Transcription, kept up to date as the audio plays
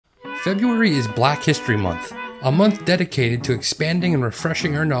February is Black History Month, a month dedicated to expanding and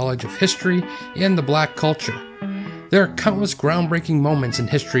refreshing our knowledge of history and the black culture. There are countless groundbreaking moments in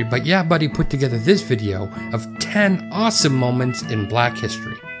history, but Yeah Buddy put together this video of 10 awesome moments in black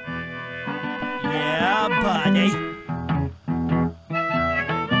history. Yeah, buddy.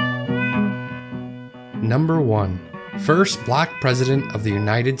 Number 1. First Black President of the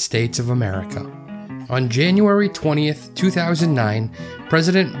United States of America. On January 20th, 2009,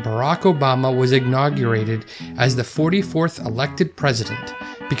 President Barack Obama was inaugurated as the 44th elected president,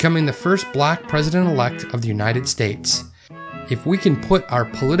 becoming the first black president-elect of the United States. If we can put our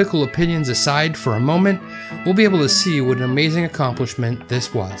political opinions aside for a moment, we'll be able to see what an amazing accomplishment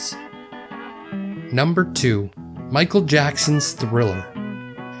this was. Number 2. Michael Jackson's Thriller.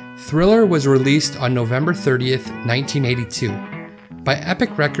 Thriller was released on November 30th, 1982, by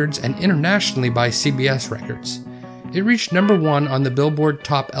Epic Records and internationally by CBS Records. It reached number 1 on the Billboard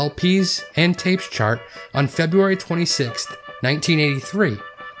Top LPs and Tapes chart on February 26, 1983.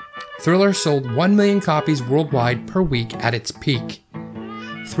 Thriller sold 1 million copies worldwide per week at its peak.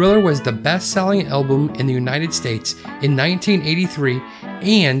 Thriller was the best-selling album in the United States in 1983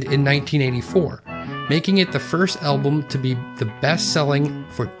 and in 1984, making it the first album to be the best-selling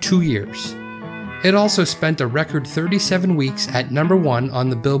for 2 years. It also spent a record 37 weeks at number 1 on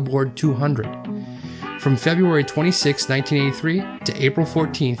the Billboard 200, from February 26, 1983 to April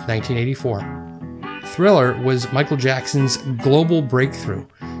 14, 1984. Thriller was Michael Jackson's global breakthrough,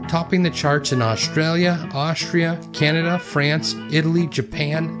 topping the charts in Australia, Austria, Canada, France, Italy,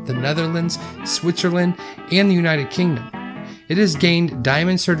 Japan, the Netherlands, Switzerland, and the United Kingdom. It has gained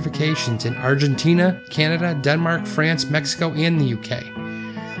diamond certifications in Argentina, Canada, Denmark, France, Mexico, and the UK.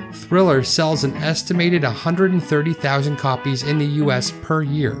 Thriller sells an estimated 130,000 copies in the US per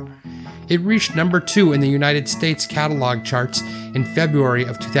year. It reached number 2 in the United States catalog charts in February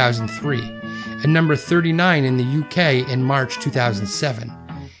of 2003, and number 39 in the UK in March 2007.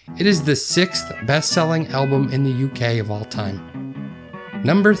 It is the 6th best-selling album in the UK of all time.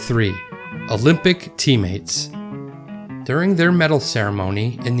 Number 3. Olympic Teammates. During their medal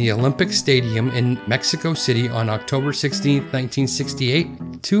ceremony in the Olympic Stadium in Mexico City on October 16,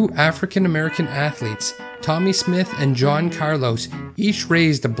 1968, 2 African-American athletes, Tommy Smith and John Carlos, each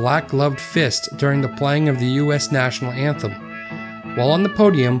raised a black-gloved fist during the playing of the U.S. national anthem. While on the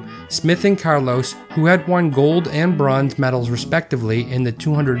podium, Smith and Carlos, who had won gold and bronze medals respectively in the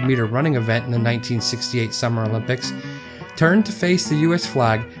 200-meter running event in the 1968 Summer Olympics, turned to face the U.S.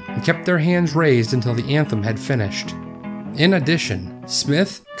 flag and kept their hands raised until the anthem had finished. In addition,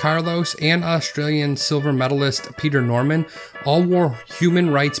 Smith, Carlos, and Australian silver medalist Peter Norman all wore human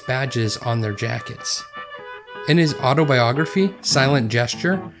rights badges on their jackets. In his autobiography, Silent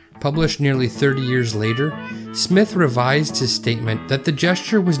Gesture, published nearly 30 years later, Smith revised his statement that the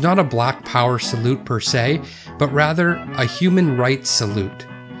gesture was not a Black Power salute per se, but rather a human rights salute.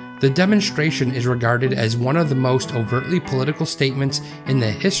 The demonstration is regarded as one of the most overtly political statements in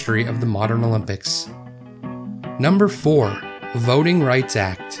the history of the modern Olympics. Number 4. Voting Rights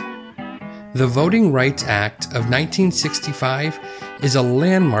Act. The Voting Rights Act of 1965 is a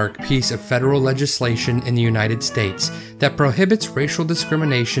landmark piece of federal legislation in the United States that prohibits racial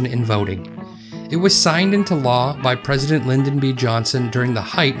discrimination in voting. It was signed into law by President Lyndon B. Johnson during the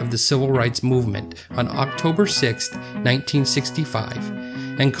height of the Civil Rights Movement on October 6, 1965,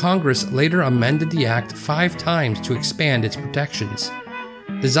 and Congress later amended the act 5 times to expand its protections.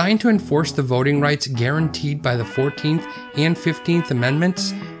 Designed to enforce the voting rights guaranteed by the 14th and 15th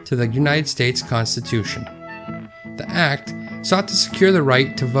Amendments to the United States Constitution. The act sought to secure the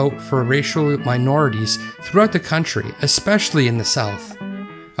right to vote for racial minorities throughout the country, especially in the South.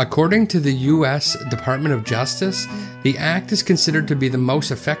 According to the U.S. Department of Justice, the act is considered to be the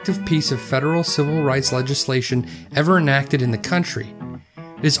most effective piece of federal civil rights legislation ever enacted in the country.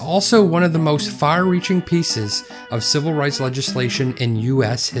 It is also one of the most far-reaching pieces of civil rights legislation in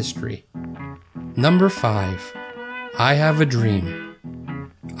U.S. history. Number 5. I Have a Dream.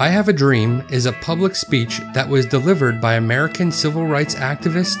 I Have a Dream is a public speech that was delivered by American civil rights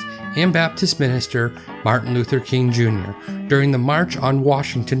activist and Baptist minister Martin Luther King Jr. during the March on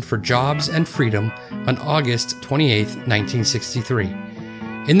Washington for Jobs and Freedom on August 28, 1963.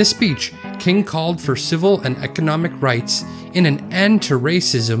 In the speech, King called for civil and economic rights and an end to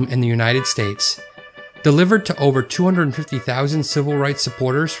racism in the United States. Delivered to over 250,000 civil rights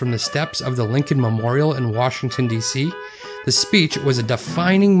supporters from the steps of the Lincoln Memorial in Washington, D.C., the speech was a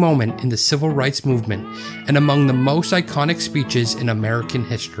defining moment in the civil rights movement and among the most iconic speeches in American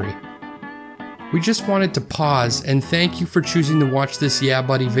history. We just wanted to pause and thank you for choosing to watch this Yeah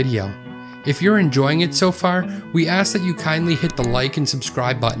Buddy video. If you're enjoying it so far, we ask that you kindly hit the like and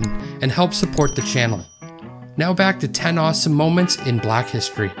subscribe button and help support the channel. Now back to 10 awesome moments in Black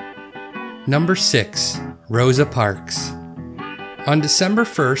history. Number 6. Rosa Parks. On December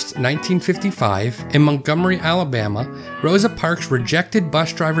 1st, 1955, in Montgomery, Alabama, Rosa Parks rejected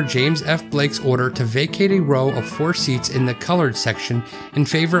bus driver James F. Blake's order to vacate a row of 4 seats in the colored section in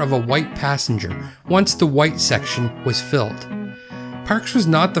favor of a white passenger once the white section was filled. Parks was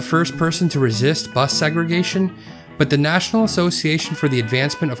not the first person to resist bus segregation, but the National Association for the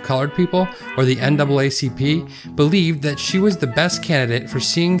Advancement of Colored People, or the NAACP, believed that she was the best candidate for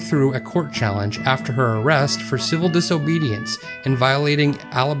seeing through a court challenge after her arrest for civil disobedience and violating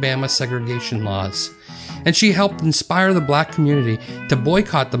Alabama segregation laws. And she helped inspire the Black community to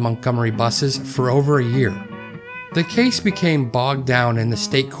boycott the Montgomery buses for over a year. The case became bogged down in the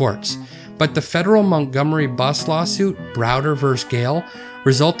state courts, but the federal Montgomery bus lawsuit, Browder v. Gale,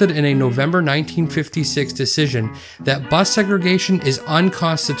 resulted in a November 1956 decision that bus segregation is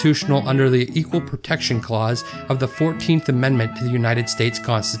unconstitutional under the Equal Protection Clause of the 14th Amendment to the United States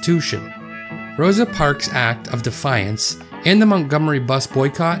Constitution. Rosa Parks' act of defiance and the Montgomery bus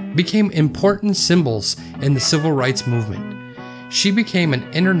boycott became important symbols in the civil rights movement. She became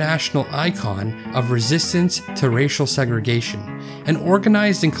an international icon of resistance to racial segregation and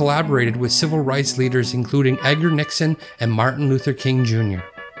organized and collaborated with civil rights leaders including Edgar Nixon and Martin Luther King Jr.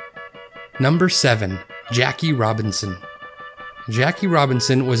 Number 7. Jackie Robinson. Jackie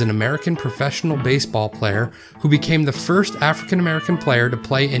Robinson was an American professional baseball player who became the first African American player to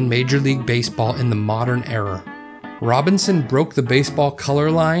play in Major League Baseball in the modern era. Robinson broke the baseball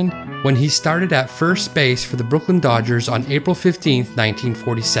color line when he started at first base for the Brooklyn Dodgers on April 15,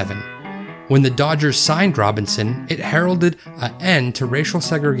 1947. When the Dodgers signed Robinson, it heralded an end to racial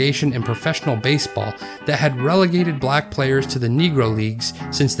segregation in professional baseball that had relegated Black players to the Negro Leagues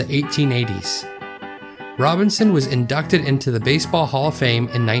since the 1880s. Robinson was inducted into the Baseball Hall of Fame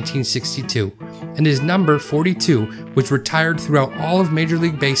in 1962, and his number 42 was retired throughout all of Major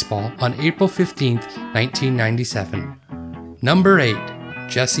League Baseball on April 15, 1997. Number 8.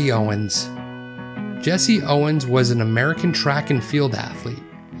 Jesse Owens. Jesse Owens was an American track and field athlete.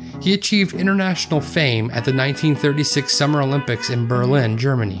 He achieved international fame at the 1936 Summer Olympics in Berlin,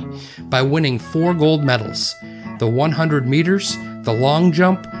 Germany, by winning 4 gold medals: the 100 meters, the long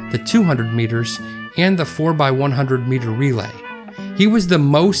jump, the 200 meters, and the 4x100 meter relay. He was the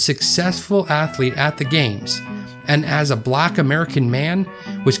most successful athlete at the Games, and as a Black American man,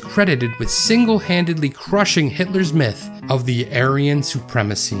 was credited with single-handedly crushing Hitler's myth of the Aryan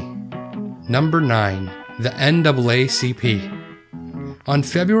supremacy. Number 9. The NAACP. On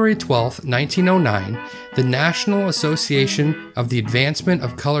February 12, 1909, the National Association of the Advancement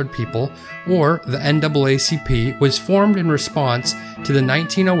of Colored People, or the NAACP, was formed in response to the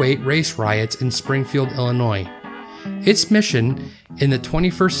 1908 race riots in Springfield, Illinois. Its mission in the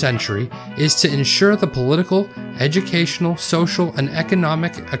 21st century is to ensure the political, educational, social, and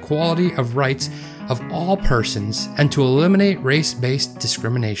economic equality of rights of all persons and to eliminate race-based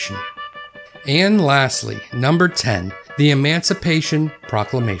discrimination. And lastly, number 10, the Emancipation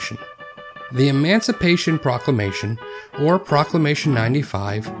Proclamation. The Emancipation Proclamation, or Proclamation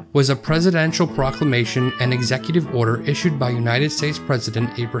 95, was a presidential proclamation and executive order issued by United States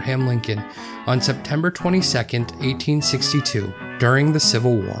President Abraham Lincoln on September 22, 1862, during the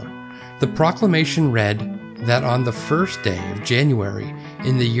Civil War. The proclamation read that on the first day of January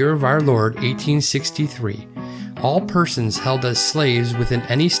in the year of our Lord 1863, all persons held as slaves within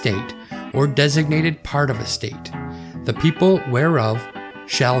any state or designated part of a state, the people whereof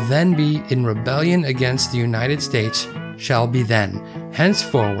shall then be in rebellion against the United States, shall be then,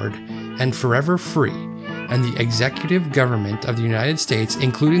 henceforward, and forever free, and the executive government of the United States,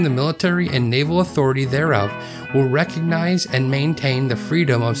 including the military and naval authority thereof, will recognize and maintain the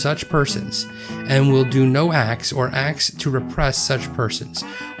freedom of such persons, and will do no acts or acts to repress such persons,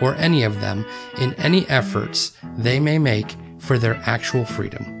 or any of them, in any efforts they may make for their actual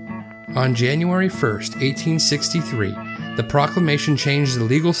freedom. On January 1, 1863, the proclamation changed the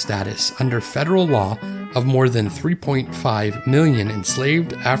legal status under federal law of more than 3.5 million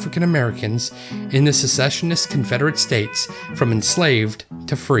enslaved African Americans in the secessionist Confederate States from enslaved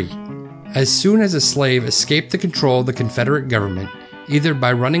to free. As soon as a slave escaped the control of the Confederate government, either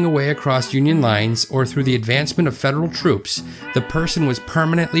by running away across Union lines or through the advancement of federal troops, the person was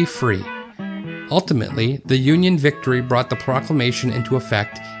permanently free. Ultimately, the Union victory brought the proclamation into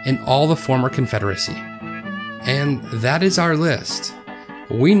effect in all the former Confederacy. And that is our list.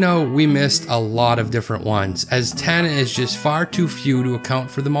 We know we missed a lot of different ones, as 10 is just far too few to account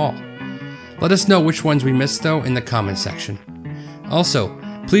for them all. Let us know which ones we missed though in the comments section. Also,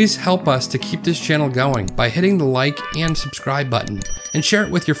 Please help us to keep this channel going by hitting the like and subscribe button, and share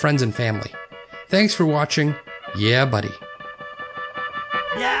it with your friends and family. Thanks for watching. Yeah, buddy.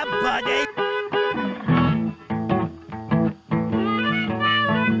 Yeah, buddy.